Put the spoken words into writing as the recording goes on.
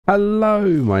Hello,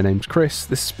 my name's Chris,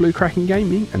 this is Blue Kraken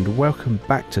Gaming, and welcome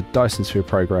back to Dyson Sphere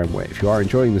Program, where if you are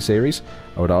enjoying the series,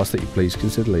 I would ask that you please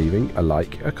consider leaving a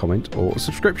like, a comment, or a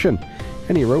subscription.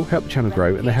 Any will help the channel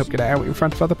grow, and they help get it out in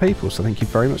front of other people, so thank you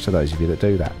very much to those of you that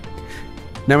do that.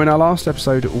 Now, in our last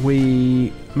episode,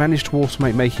 we managed to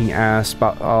automate making our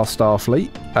star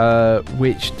fleet,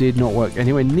 which did not work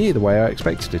anywhere near the way I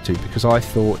expected it to, because I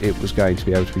thought it was going to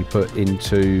be able to be put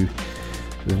into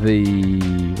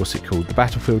the, the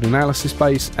battlefield analysis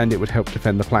base, and it would help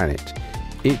defend the planet.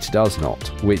 It does not,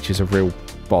 which is a real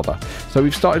bother. So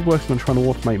we've started working on trying to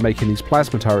automate making these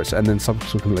plasma turrets and then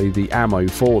subsequently the ammo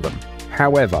for them.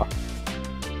 However,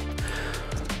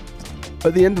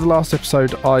 at the end of the last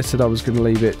episode, I said I was going to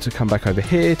leave it to come back over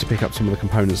here to pick up some of the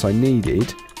components I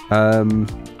needed. Hang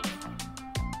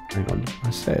on,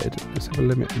 I said, let's have a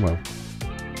limit, well,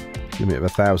 limit of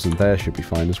 1,000 there should be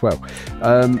fine as well.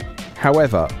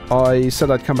 However, I said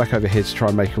I'd come back over here to try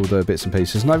and make all the bits and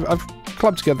pieces, and I've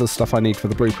clubbed together the stuff I need for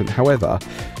the blueprint. However,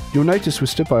 you'll notice we're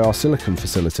stood by our silicon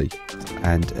facility,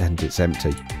 and it's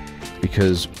empty,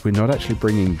 because we're not actually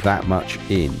bringing that much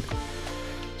in.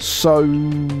 So,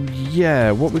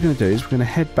 yeah, what we're going to do is we're going to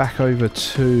head back over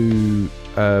to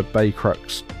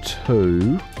Baycrux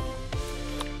 2,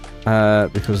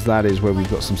 because that is where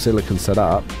we've got some silicon set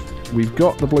up. We've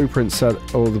got the blueprint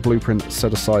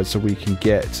set aside so we can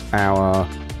get our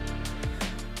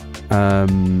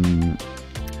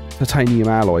titanium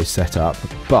alloy set up,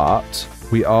 but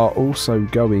we are also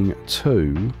going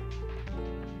to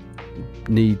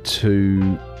need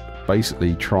to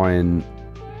basically try and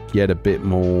get a bit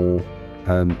more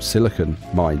silicon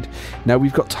mined. Now,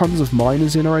 we've got tons of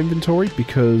miners in our inventory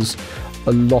because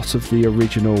a lot of the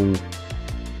original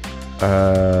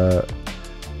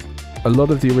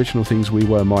things we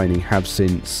were mining have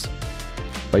since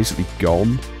basically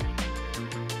gone.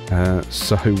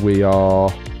 So we are,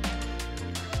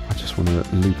 I just want to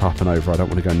loop up and over, I don't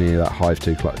want to go near that hive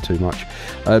too much.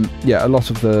 Yeah, a lot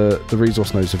of the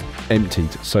resource nodes have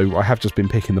emptied, so I have just been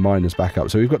picking the miners back up.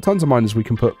 So we've got tons of miners we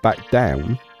can put back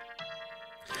down,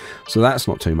 so that's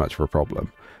not too much of a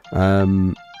problem.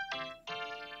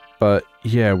 But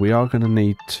yeah, we are going to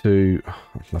need to, I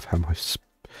love how I'm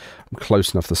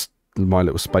close enough to my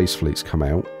little space fleets come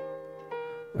out.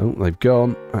 Oh, they've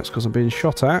gone. That's because I'm being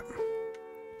shot at.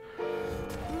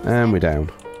 And we're down.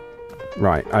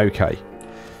 Right, okay.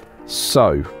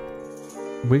 So,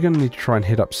 we're going to need to try and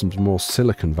hit up some more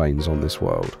silicon veins on this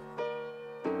world.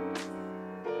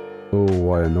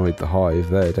 Oh, I annoyed the hive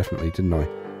there, definitely, didn't I?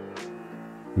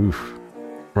 Oof.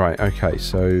 Right, okay,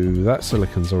 so that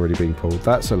silicon's already being pulled.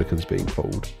 That silicon's being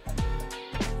pulled.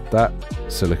 That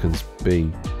silicon's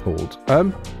being pulled.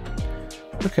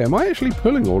 Okay, am I actually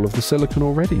pulling all of the silicon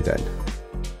already then?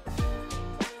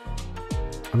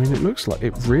 I mean, it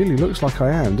really looks like I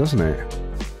am, doesn't it?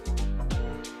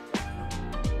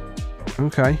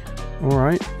 Okay,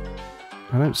 alright.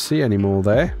 I don't see any more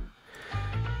there.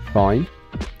 Fine.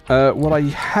 What I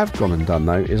have gone and done,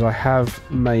 though, is I have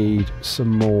made some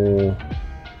more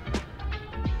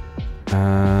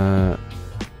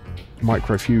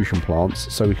microfusion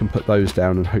plants, so we can put those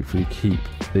down and hopefully keep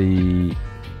the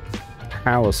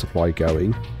power supply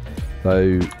going.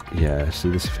 Though, yeah, see,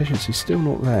 this efficiency's still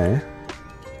not there.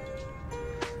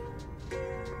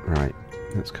 Right,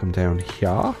 let's come down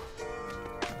here.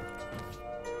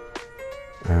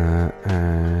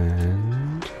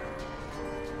 And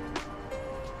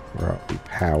where are we?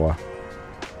 Power.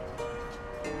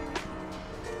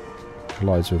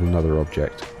 Collides with another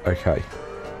object. Okay.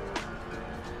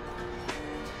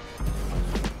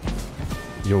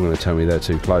 You're going to tell me they're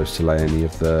too close to lay any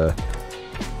of the...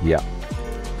 Yeah.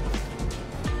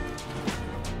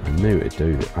 I knew it'd do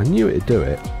it. I knew it'd do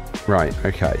it. Right,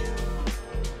 okay.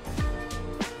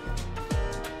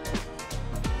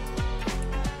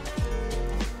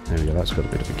 There we go, that's got a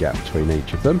bit of a gap between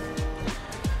each of them.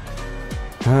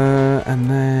 And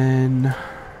then...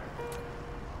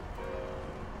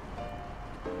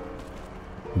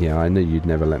 Yeah, I knew you'd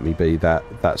never let me be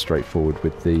that straightforward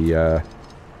with the...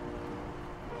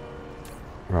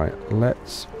 Right,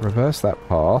 let's reverse that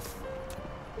path.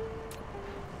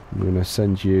 I'm going to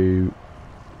send you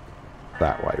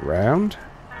that way round.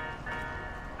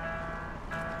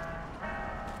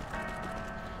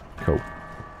 Cool.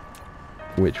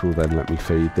 Which will then let me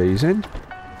feed these in.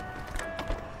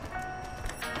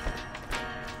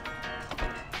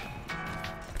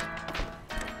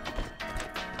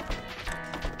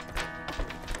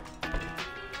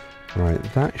 Right,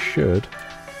 that should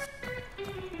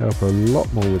help a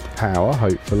lot more with the power,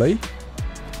 hopefully.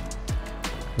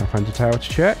 Can I find a tower to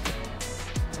check?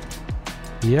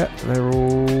 Yep, they're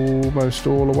almost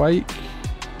all awake.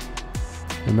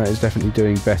 And that is definitely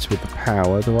doing better with the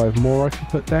power. Do I have more I can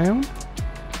put down?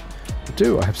 I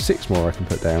do. I have 6 more I can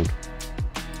put down.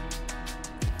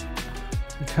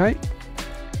 Okay.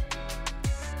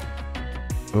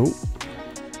 Oh.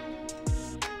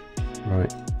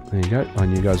 Right. There you go.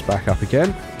 Line you guys back up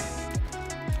again.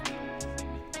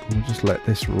 We'll just let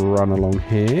this run along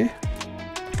here.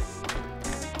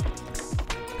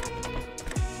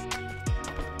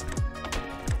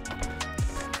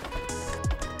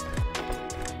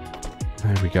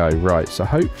 There we go. Right, so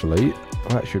hopefully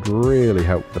that should really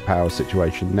help the power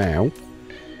situation now.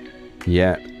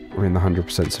 Yeah, we're in the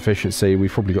 100% sufficiency.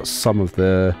 We've probably got some of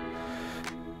the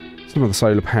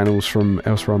solar panels from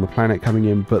elsewhere on the planet coming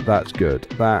in, but that's good.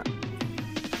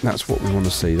 That's what we want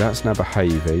to see. That's now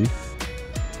behaving.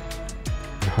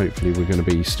 And hopefully we're going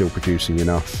to be still producing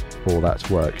enough for that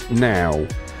to work. Now,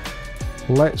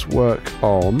 let's work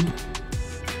on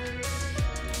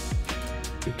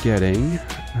getting...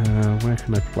 where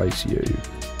can I place you?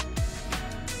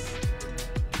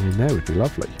 I mean, there would be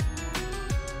lovely.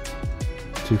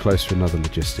 Too close to another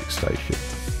logistics station.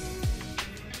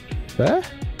 There?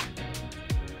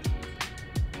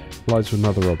 Collides with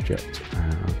another object.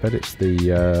 I bet it's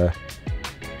the...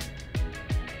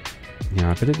 yeah,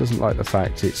 I bet it doesn't like the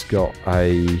fact it's got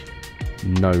a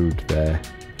node there.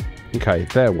 Okay,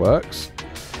 there works.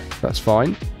 That's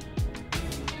fine.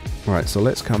 Right, so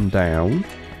let's come down.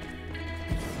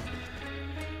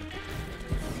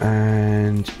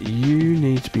 And you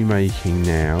need to be making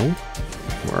now...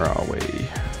 Where are we?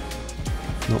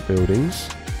 Not buildings.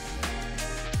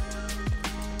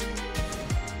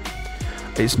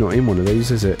 It's not in one of these,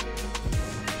 is it?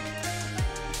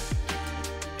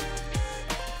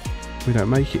 We don't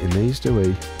make it in these, do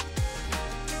we?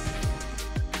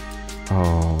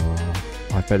 Oh,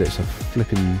 I bet it's a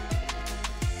flipping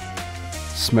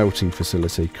smelting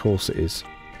facility. Of course it is.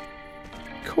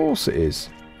 Of course it is.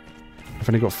 I've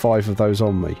only got 5 of those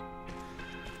on me.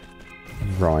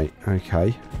 Right,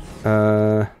 okay.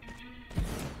 Oh,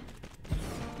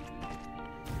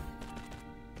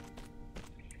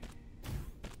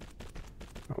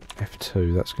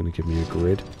 F2, that's going to give me a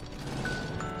grid.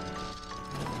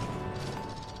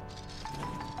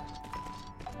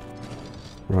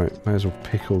 Right, may as well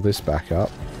pick all this back up.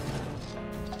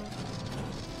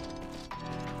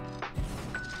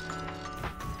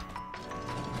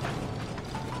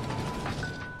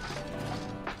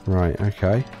 Right,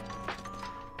 okay.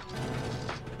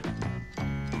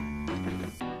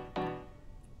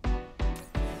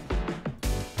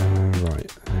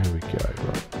 Right, there we go.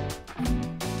 Right.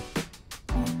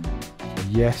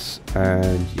 Yes,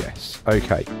 and yes.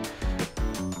 Okay.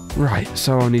 Right,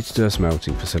 so I'll need to do a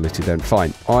smelting facility then.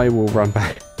 Fine, I will run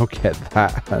back. I'll get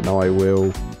that, and I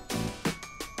will...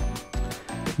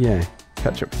 yeah,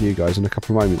 catch up with you guys in a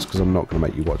couple of moments, because I'm not going to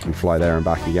make you watch me fly there and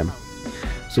back again.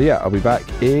 So yeah, I'll be back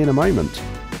in a moment.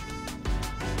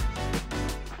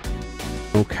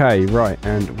 Okay, right,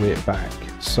 and we're back.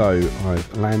 So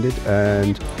I've landed,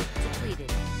 and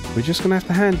we're just going to have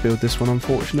to hand build this one,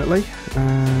 unfortunately.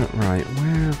 Right,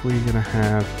 where are we going to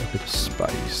have a bit of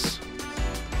space?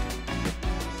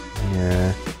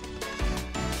 Yeah,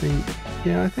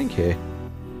 I think here.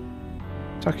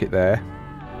 Tuck it there.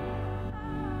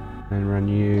 And run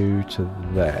you to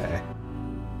there.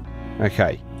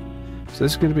 Okay. So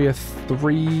this is going to be a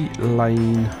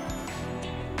 3-lane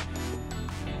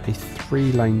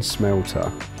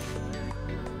smelter.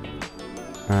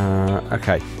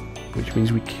 Okay, which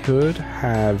means we could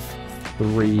have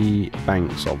 3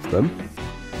 banks of them.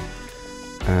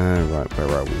 Right, where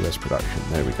are we? Where's production?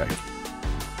 There we go.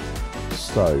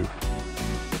 So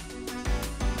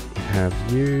we have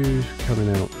you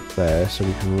coming out there, so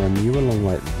we can run you along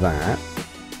like that.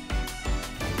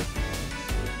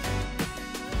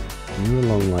 You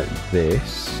along like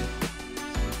this,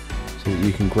 so that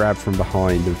you can grab from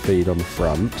behind and feed on the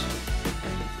front.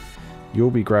 You'll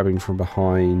be grabbing from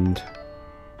behind,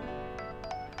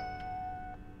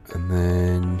 and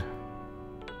then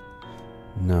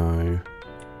no.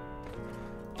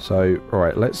 So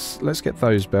alright, let's get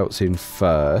those belts in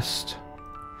first.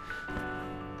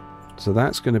 So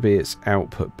that's going to be its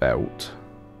output belt.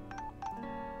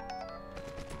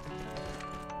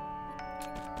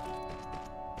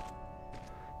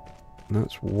 And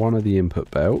that's one of the input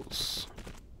belts.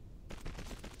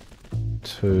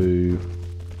 2,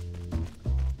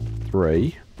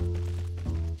 3.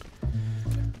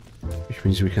 Which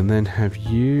means we can then have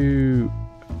you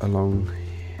along...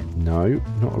 no,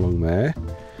 not along there.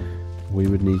 We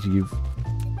would need to give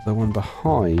the one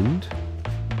behind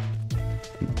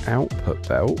an output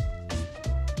belt.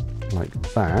 Like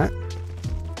that.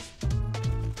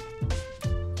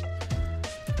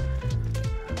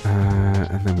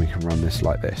 And then we can run this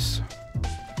like this.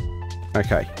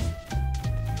 Okay.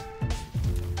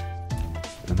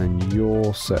 And then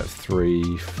your set of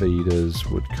 3 feeders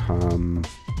would come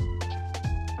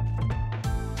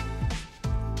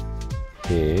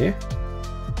here.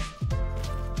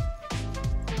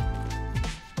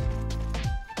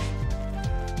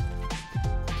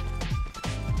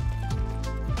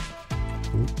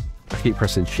 I keep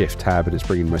pressing Shift Tab and it's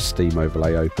bringing my Steam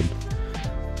overlay open.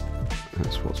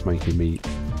 That's what's making me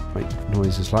make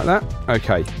noises like that.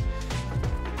 Okay.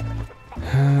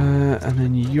 And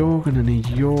then you're going to need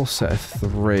your set of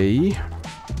 3.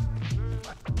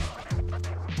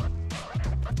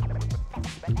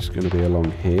 It's going to be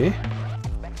along here.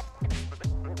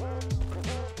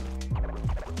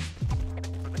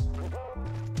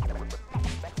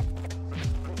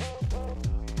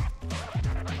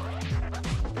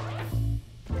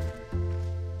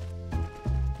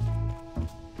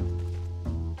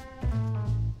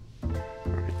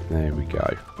 There we go.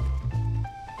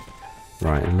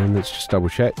 Right, and then let's just double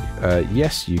check.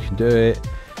 Yes, you can do it.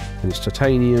 And it's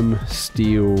titanium,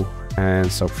 steel, and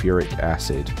sulfuric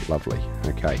acid. Lovely.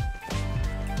 Okay.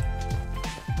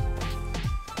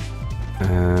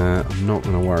 I'm not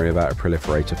going to worry about a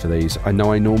proliferator for these. I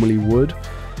know I normally would,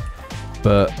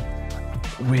 but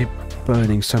we're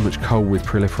burning so much coal with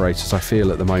proliferators. I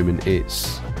feel at the moment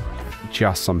it's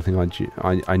just something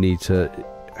I need to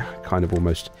kind of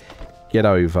almost get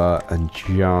over and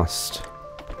just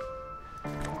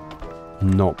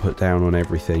not put down on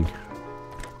everything.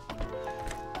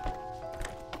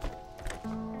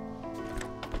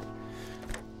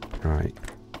 Right.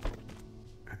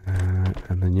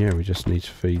 And then yeah, we just need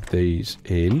to feed these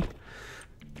in.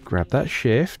 Grab that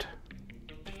shift.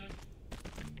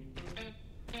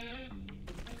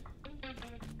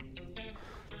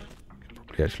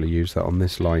 Could probably actually use that on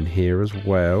this line here as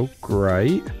well.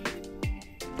 Great.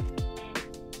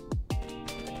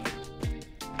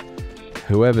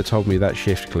 Whoever told me that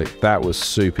shift click, that was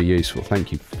super useful.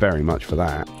 Thank you very much for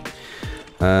that.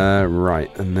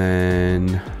 Right, and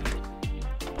then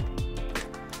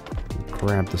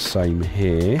grab the same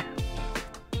here.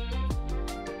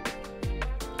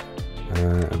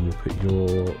 And we'll put your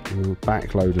little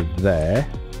backloader there.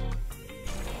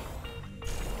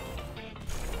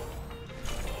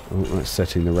 Oh, that's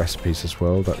setting the recipes as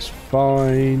well. That's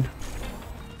fine.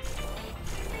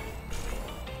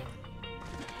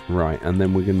 Right, and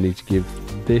then we're going to need to give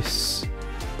this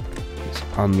its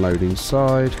unloading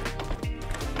side.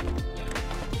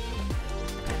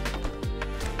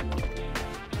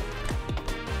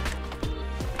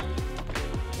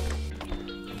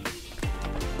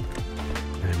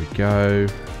 There we go.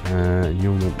 And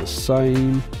you'll want the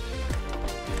same.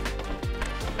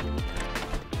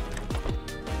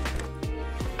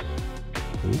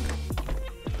 Ooh.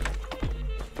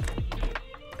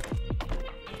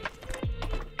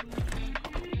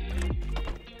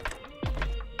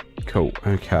 Cool,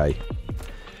 okay.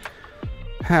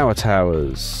 Power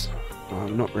towers.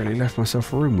 I've not really left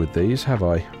myself room with these, have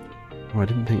I? Oh, I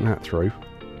didn't think that through.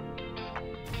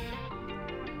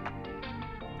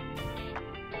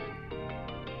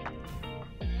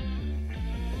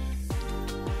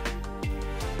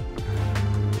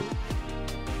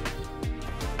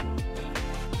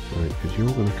 Right, because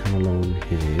you're going to come along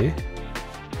here.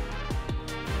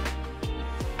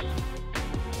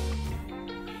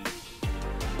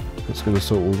 That's going to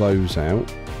sort all those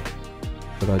out,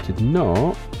 but I did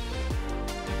not.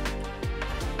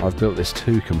 I've built this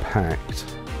too compact.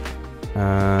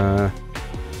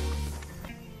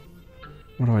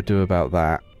 What do I do about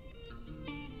that?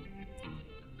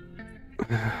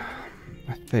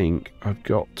 I think I've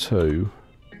got to,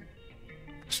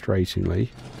 frustratingly,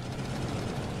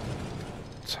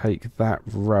 take that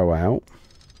row out.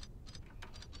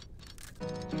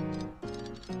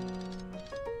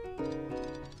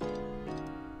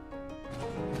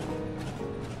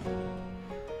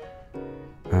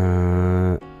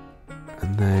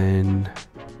 And then,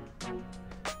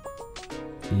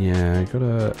 yeah, I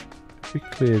gotta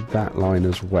clear that line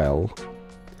as well.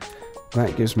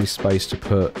 That gives me space to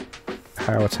put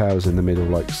power towers in the middle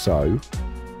like so.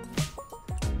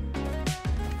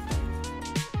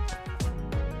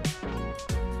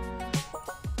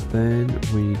 Then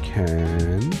we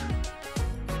can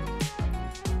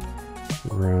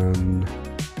run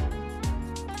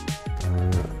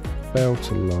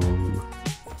belt along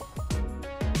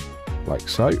like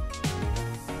so.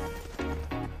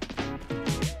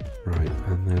 Right,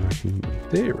 and then I can, in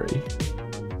theory,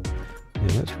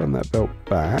 yeah, let's run that belt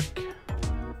back.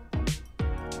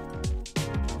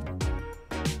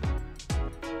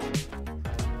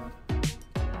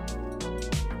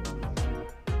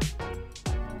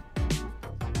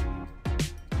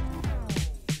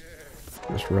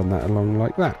 Let's run that along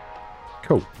like that.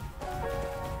 Cool.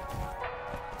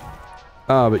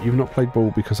 Ah, but you've not played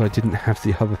ball because I didn't have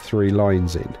the other 3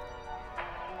 lines in.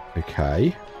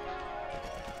 Okay.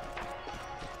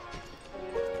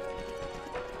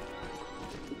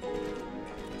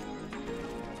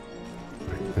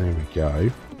 Right, there we go.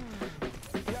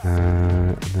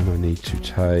 And then I need to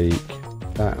take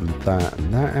that and that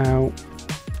and that out.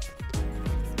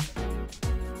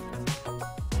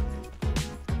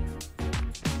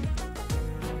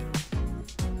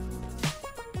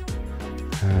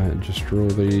 And just draw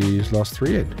these last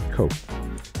 3 in. Cool.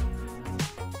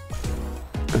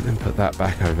 And then put that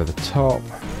back over the top.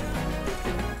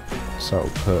 So I'll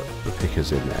put the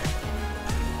pickers in there.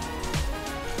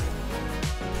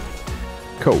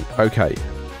 Cool, okay.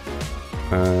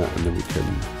 And then we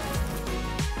can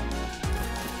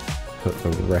put the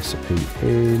recipe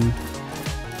in.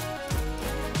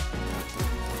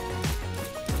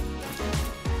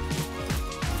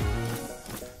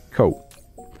 Cool.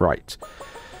 Right.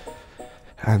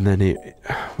 And then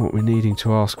what we're needing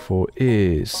to ask for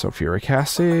is sulfuric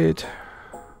acid,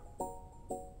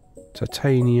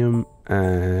 titanium,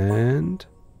 and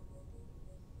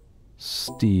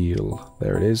steel.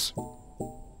 There it is.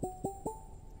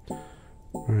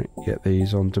 Right, get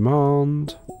these on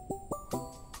demand.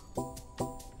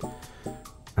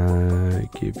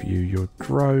 Give you your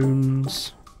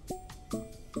drones.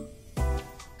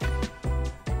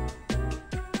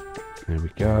 There we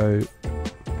go.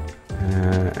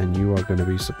 And you are going to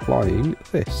be supplying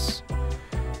this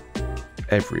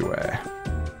everywhere.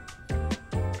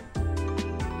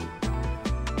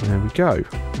 There we go.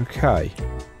 Okay.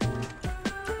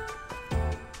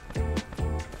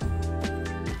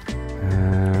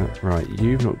 Right,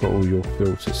 you've not got all your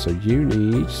filters, so you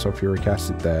need sulfuric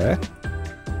acid there.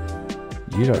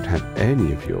 You don't have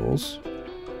any of yours.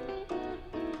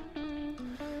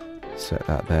 Set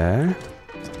that there.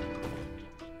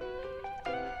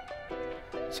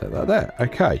 Set that there.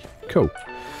 Okay, cool.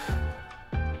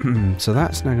 So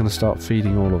that's now going to start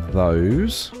feeding all of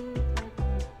those.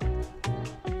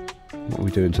 What are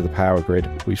we doing to the power grid?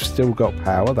 We've still got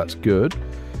power, that's good.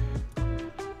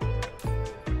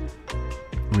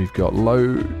 We've got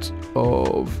loads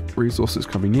of resources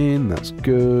coming in, that's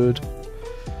good.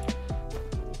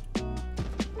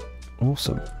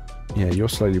 Awesome. Yeah, you're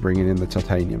slowly bringing in the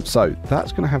titanium. So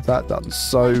that's going to have that done.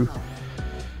 So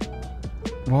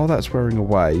while that's wearing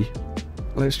away,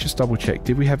 let's just double check.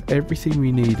 Did we have everything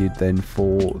we needed then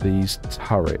for these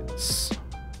turrets?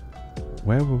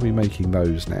 Where were we making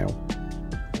those now?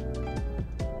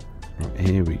 Right,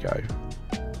 here we go.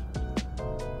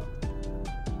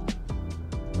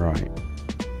 Right.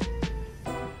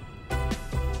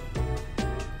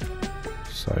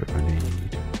 So I need...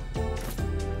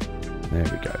 There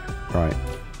we go. Right.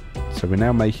 So we're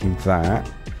now making that.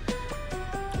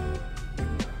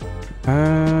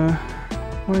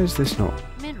 Why is this not...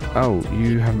 Oh,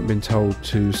 you haven't been told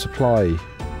to supply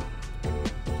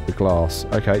the glass.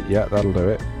 Okay, yeah, that'll do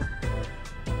it.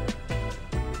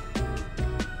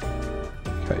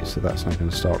 Okay, so that's now going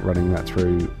to start running that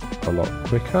through a lot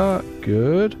quicker.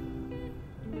 Good.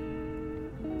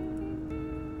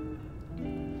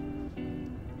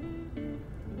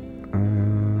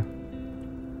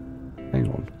 Hang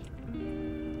on.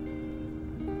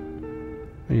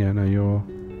 Yeah, no, you're...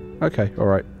 Okay,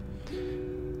 alright.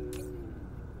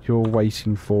 You're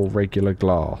waiting for regular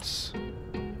glass.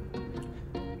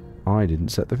 I didn't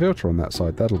set the filter on that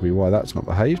side. That'll be why that's not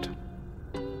behaved.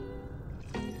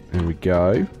 There we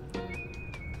go.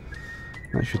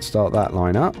 That should start that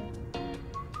line up.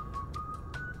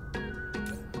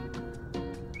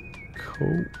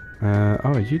 Cool.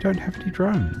 Oh, you don't have any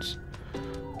drones.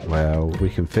 Well, we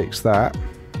can fix that.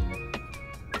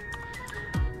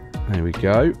 There we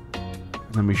go.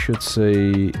 And then we should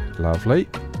see... Lovely.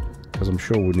 Because I'm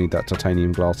sure we'll need that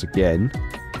titanium glass again.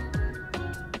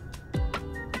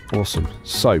 Awesome.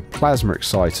 So, plasma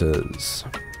exciters.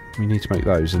 We need to make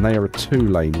those, and they are a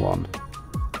 2-lane one.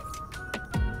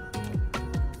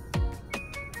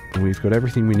 And we've got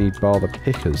everything we need bar the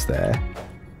pickers there.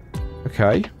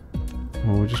 Okay.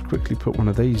 Well, we'll just quickly put one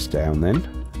of these down then.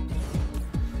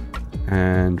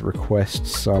 And request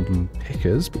some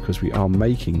pickers, because we are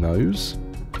making those.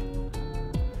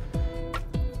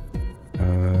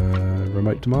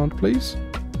 Remote demand, please.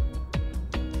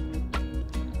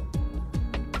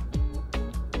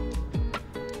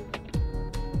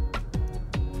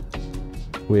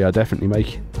 We are definitely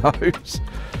making those.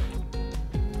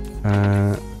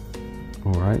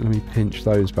 Alright, let me pinch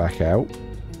those back out.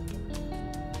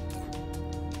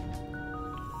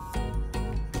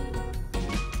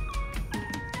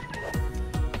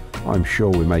 I'm sure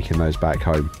we're making those back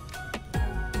home.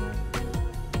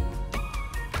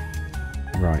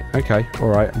 Right, okay,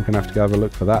 alright, I'm going to have to go have a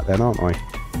look for that then, aren't I?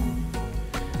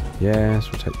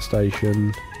 Yes, we'll take the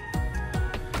station.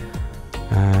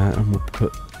 And we'll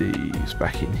put these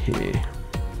back in here.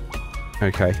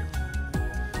 Okay.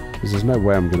 Because there's no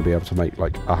way I'm going to be able to make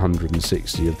like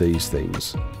 160 of these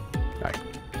things. No.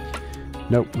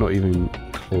 Nope, not even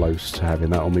close to having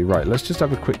that on me. Right, let's just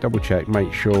have a quick double check,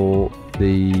 make sure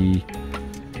the...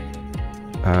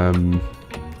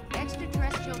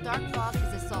 Extraterrestrial dark fog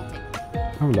is assaulting.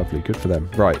 Oh, lovely, good for them.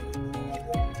 Right.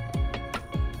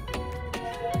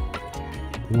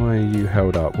 Why are you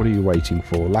held up? What are you waiting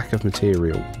for? Lack of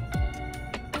material.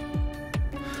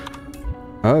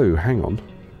 Oh, hang on.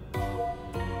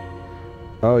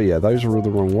 Oh yeah, those are all the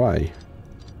wrong way.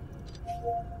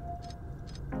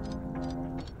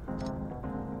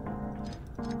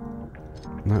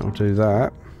 That'll do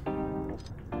that.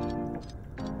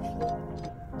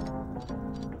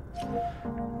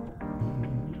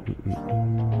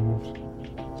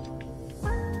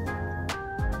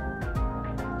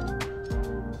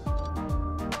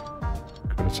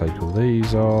 Gotta take all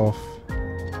these off.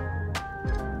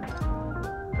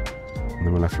 And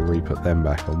then we'll have to re-put them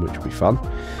back on, which will be fun.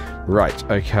 Right,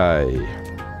 okay.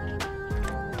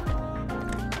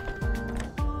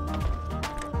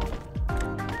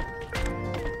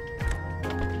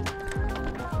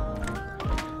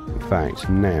 In fact,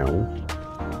 now...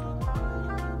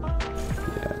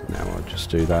 yeah, now I'll just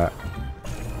do that.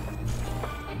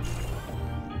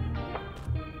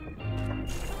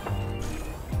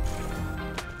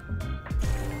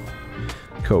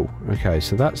 Cool. Okay,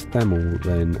 so that's them all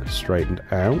then straightened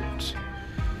out.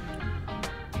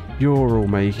 You're all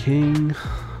making...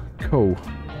 cool.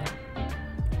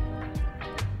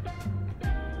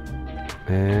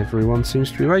 Everyone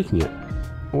seems to be making it.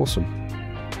 Awesome.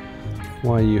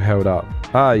 Why are you held up?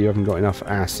 Ah, you haven't got enough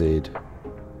acid.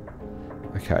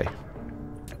 Okay.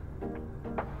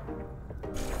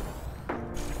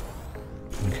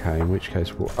 Okay, in which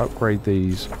case we'll upgrade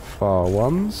these far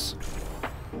ones.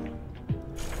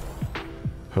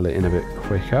 Pull it in a bit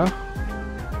quicker.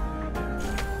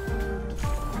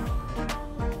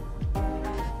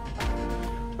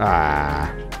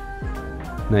 Ah.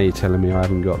 Now you're telling me I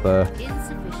haven't got the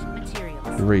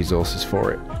resources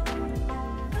for it.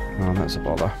 Oh, that's a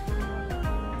bother.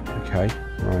 Okay,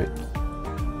 right.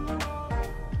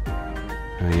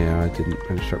 Oh yeah, I didn't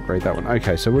manage to upgrade that one.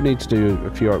 Okay, so we'll need to do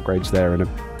a few upgrades there and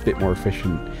a bit more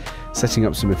efficient, setting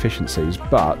up some efficiencies,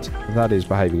 but that is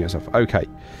behaving itself. Okay.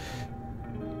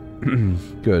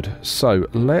 Good. So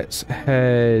let's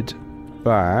head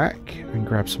back and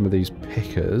grab some of these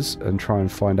pickers and try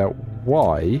and find out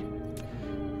why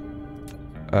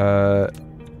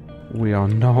we are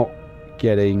not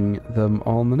getting them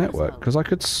on the network, because I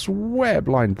could swear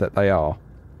blind that they are.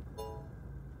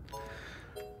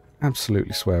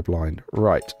 Absolutely swear blind.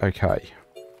 Right, okay.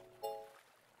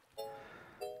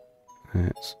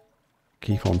 Let's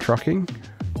keep on trucking.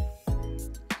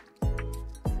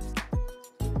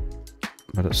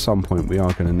 But at some point we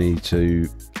are going to need to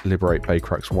liberate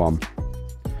Baycrux 1.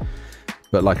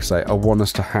 But like I say, I want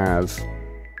us to have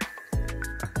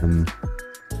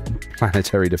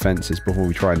planetary defences before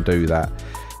we try and do that.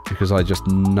 Because I just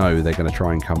know they're going to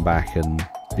try and come back and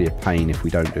be a pain if we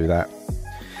don't do that.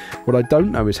 What I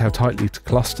don't know is how tightly to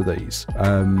cluster these.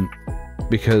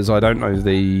 Because I don't know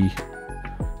the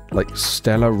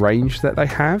stellar range that they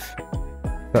have.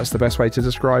 That's the best way to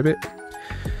describe it.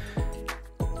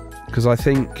 Because I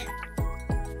think...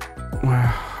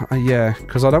 well, yeah,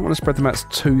 because I don't want to spread them out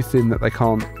too thin that they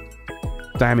can't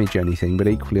damage anything, but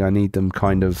equally I need them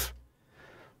kind of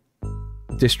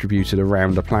distributed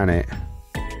around the planet.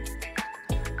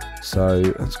 So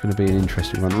that's going to be an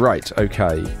interesting one. Right,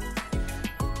 okay.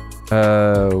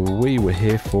 We were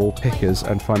here for pickers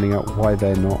and finding out why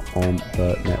they're not on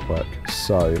the network.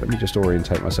 So let me just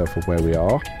orientate myself on where we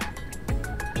are.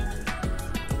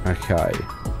 Okay.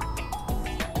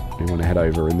 We want to head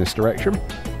over in this direction.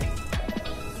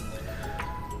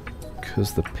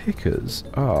 Because the pickers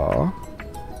are...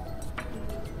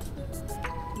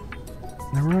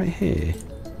 they're right here.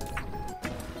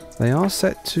 They are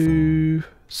set to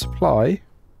supply.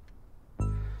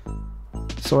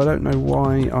 So I don't know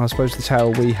why... oh, I suppose the tower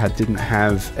we had didn't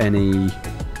have any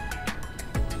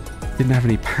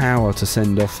power to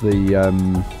send off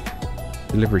the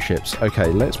delivery ships. Okay,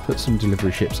 let's put some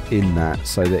delivery ships in that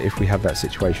so that if we have that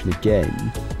situation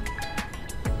again,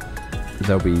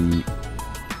 they'll be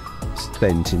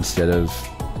spent instead of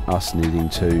us needing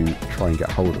to try and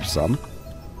get hold of some.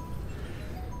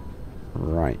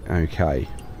 Right, okay.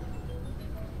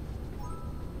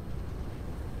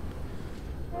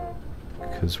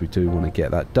 because we do want to get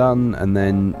that done. And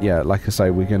then, yeah, like I say,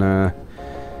 we're going to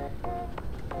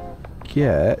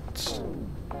get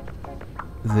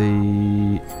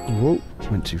the... Whoa,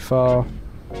 went too far.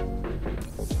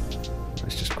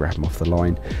 Let's just grab them off the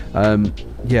line.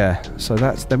 Yeah, so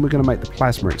that's... Then we're going to make the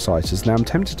plasma exciters. Now, I'm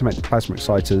tempted to make the plasma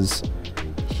exciters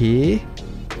here,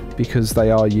 because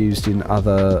they are used in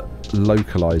other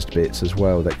localized bits as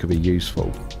well that could be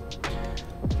useful.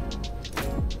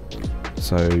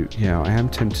 So, yeah, I am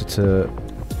tempted to,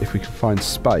 if we can find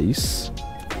space,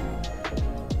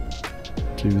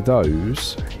 do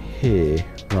those here.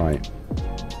 Right.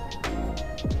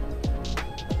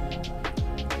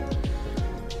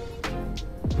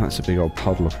 That's a big old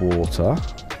puddle of water,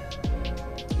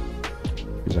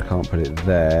 because I can't put it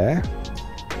there.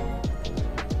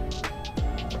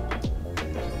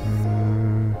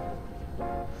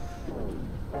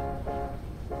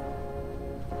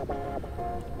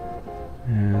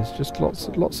 Yeah, there's just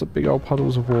lots of big old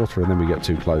puddles of water, and then we get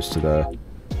too close to the...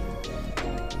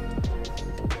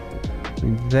 I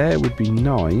mean, there would be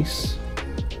nice.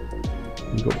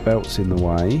 We've got belts in the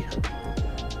way.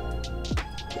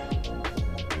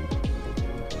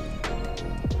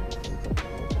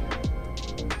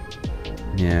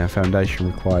 Yeah, foundation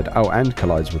required. Oh, and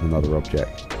collides with another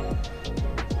object.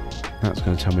 That's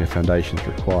going to tell me a foundation's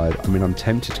required. I mean, I'm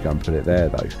tempted to go and put it there,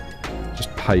 though.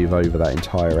 Just pave over that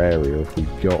entire area if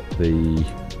we've got the...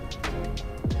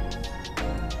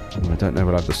 I don't know,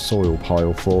 we'll have the soil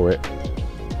pile for it.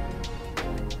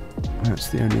 That's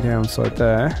the only downside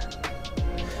there.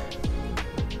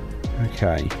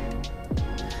 Okay.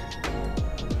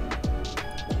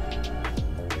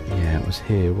 Yeah, it was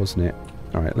here, wasn't it?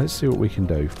 Alright, let's see what we can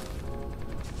do.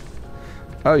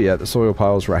 Oh yeah, the soil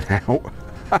piles ran out.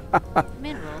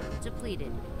 Mineral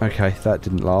depleted. Okay, that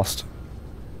didn't last.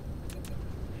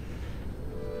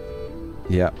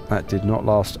 Yeah, that did not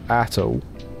last at all.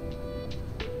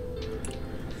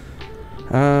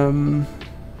 I mean,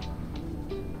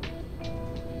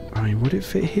 would it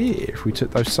fit here if we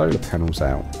took those solar panels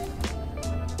out?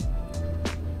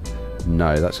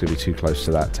 No, that's going to be too close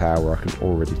to that tower, I can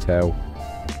already tell.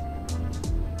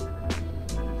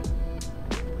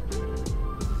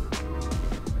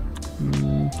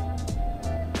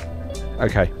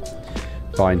 Okay,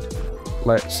 fine.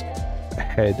 Let's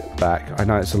head back. I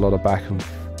know it's a lot of back and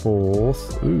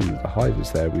forth. Ooh, the hive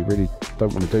is there. We really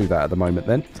don't want to do that at the moment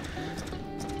then.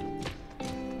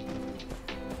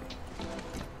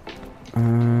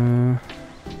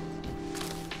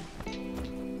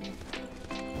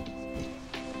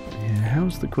 Yeah,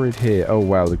 how's the grid here? Oh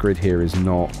wow, the grid here is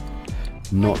not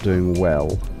doing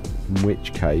well. In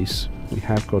which case, we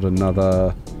have got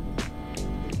another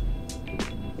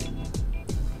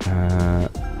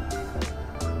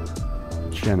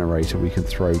generator we can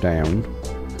throw down.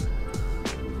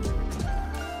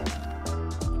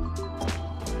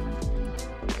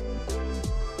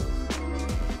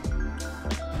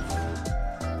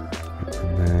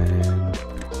 And then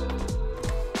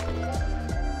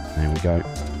there we go.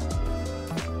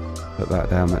 Put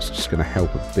that down, that's just going to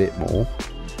help a bit more.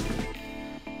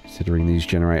 Considering these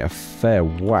generate a fair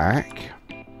whack.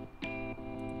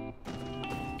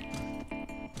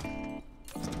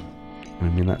 I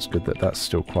mean, that's good that that's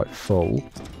still quite full.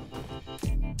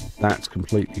 That's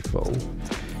completely full.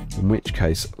 In which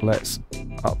case, let's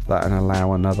up that and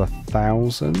allow another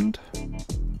 1,000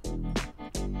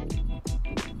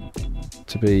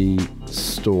 to be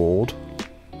stored.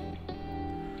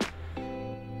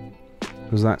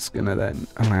 Because that's going to then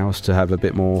allow us to have a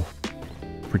bit more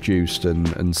produced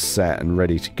and set and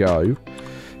ready to go.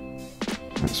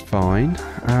 That's fine.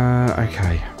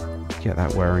 Okay, get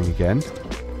that whirring again.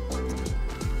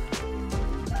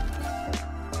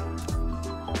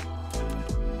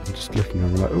 Looking,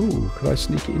 I'm like, ooh, could I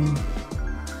sneak it in?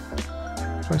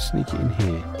 Could I sneak it in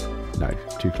here? No,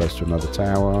 too close to another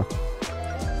tower.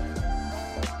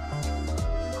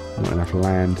 Not enough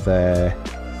land there.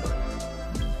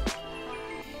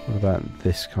 What about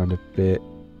this kind of bit?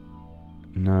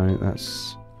 No,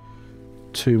 that's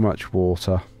too much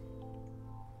water.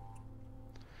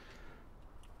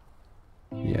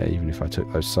 Yeah, even if I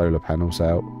took those solar panels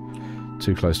out,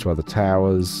 too close to other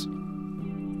towers.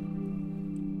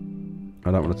 I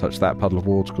don't want to touch that puddle of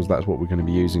water because that's what we're going to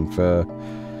be using for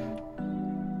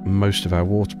most of our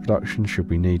water production, should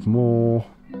we need more.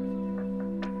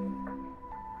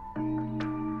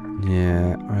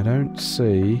 Yeah, I don't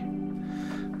see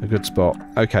a good spot.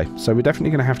 Okay, so we're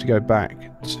definitely going to have to go back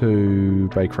to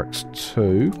Baycrux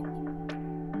 2.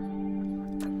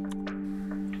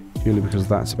 Purely because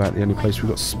that's about the only place we've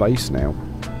got space now.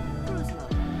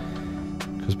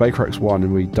 Because Baycrux 1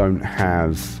 and we don't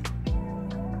have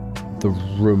the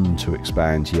room to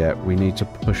expand yet. We need to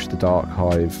push the Dark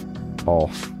Hive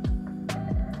off,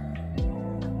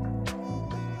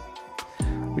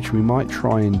 which we might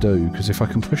try and do, because if I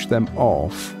can push them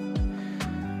off...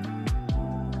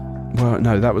 Well,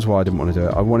 no, that was why I didn't want to do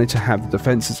it. I wanted to have the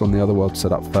defences on the other world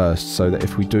set up first, so that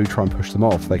if we do try and push them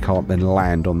off, they can't then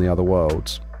land on the other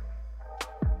worlds.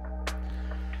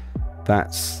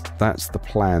 That's the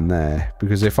plan there,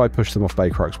 because if I push them off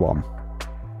Baycrux 1,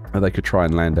 they could try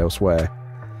and land elsewhere.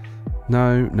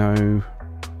 No, no.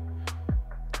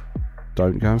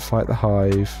 Don't go and fight the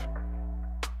Hive.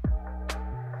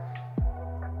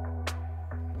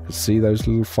 I can see those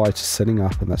little fighters setting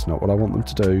up, and that's not what I want them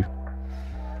to do.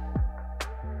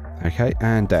 Okay,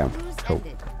 and down. Cool.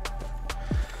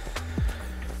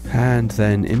 And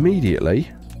then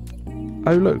immediately...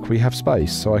 Oh look, we have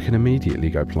space, so I can immediately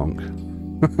go plonk.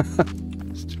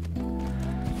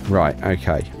 Right,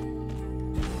 okay.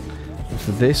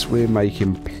 For this we're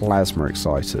making plasma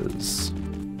exciters,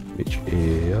 which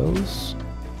is...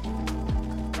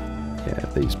 yeah,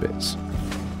 these bits.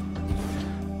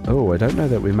 Oh, I don't know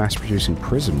that we're mass producing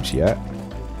prisms yet.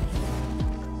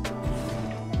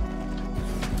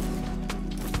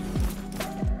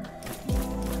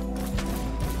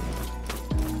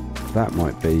 That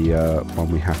might be one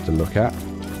we have to look at.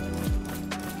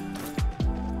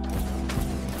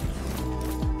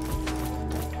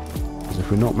 Because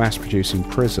if we're not mass producing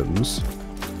prisms,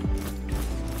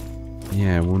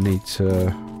 yeah, we'll need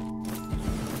to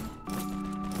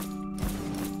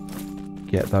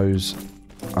get those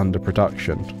under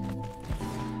production.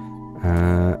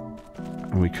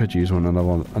 And we could use another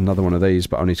one of these,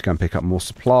 but I'll need to go and pick up more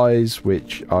supplies,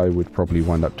 which I would probably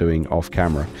wind up doing off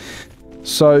camera.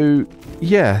 So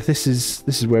yeah, this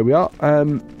is where we are.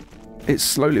 It's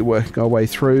slowly working our way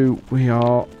through. We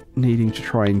are needing to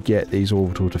try and get these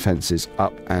orbital defences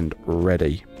up and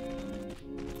ready.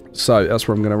 So that's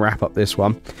where I'm going to wrap up this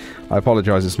one. I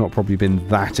apologise, it's not probably been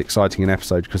that exciting an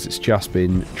episode because it's just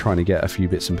been trying to get a few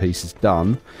bits and pieces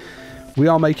done. We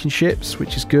are making ships,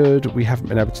 which is good. We haven't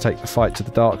been able to take the fight to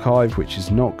the Dark Hive, which is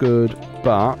not good,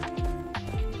 but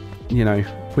you know,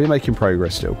 we're making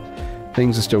progress still.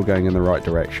 Things are still going in the right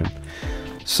direction.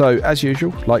 So, as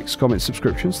usual, likes, comments,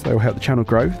 subscriptions, they will help the channel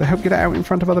grow. They help get it out in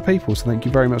front of other people, so thank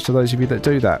you very much to those of you that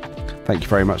do that. Thank you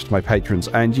very much to my patrons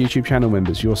and YouTube channel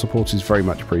members. Your support is very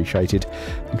much appreciated.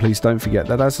 And please don't forget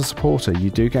that as a supporter, you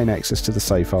do gain access to the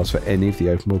save files for any of the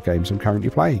open world games I'm currently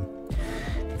playing,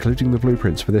 including the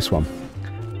blueprints for this one.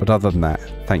 But other than that,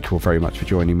 thank you all very much for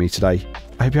joining me today.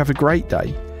 I hope you have a great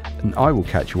day, and I will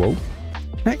catch you all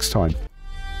next time.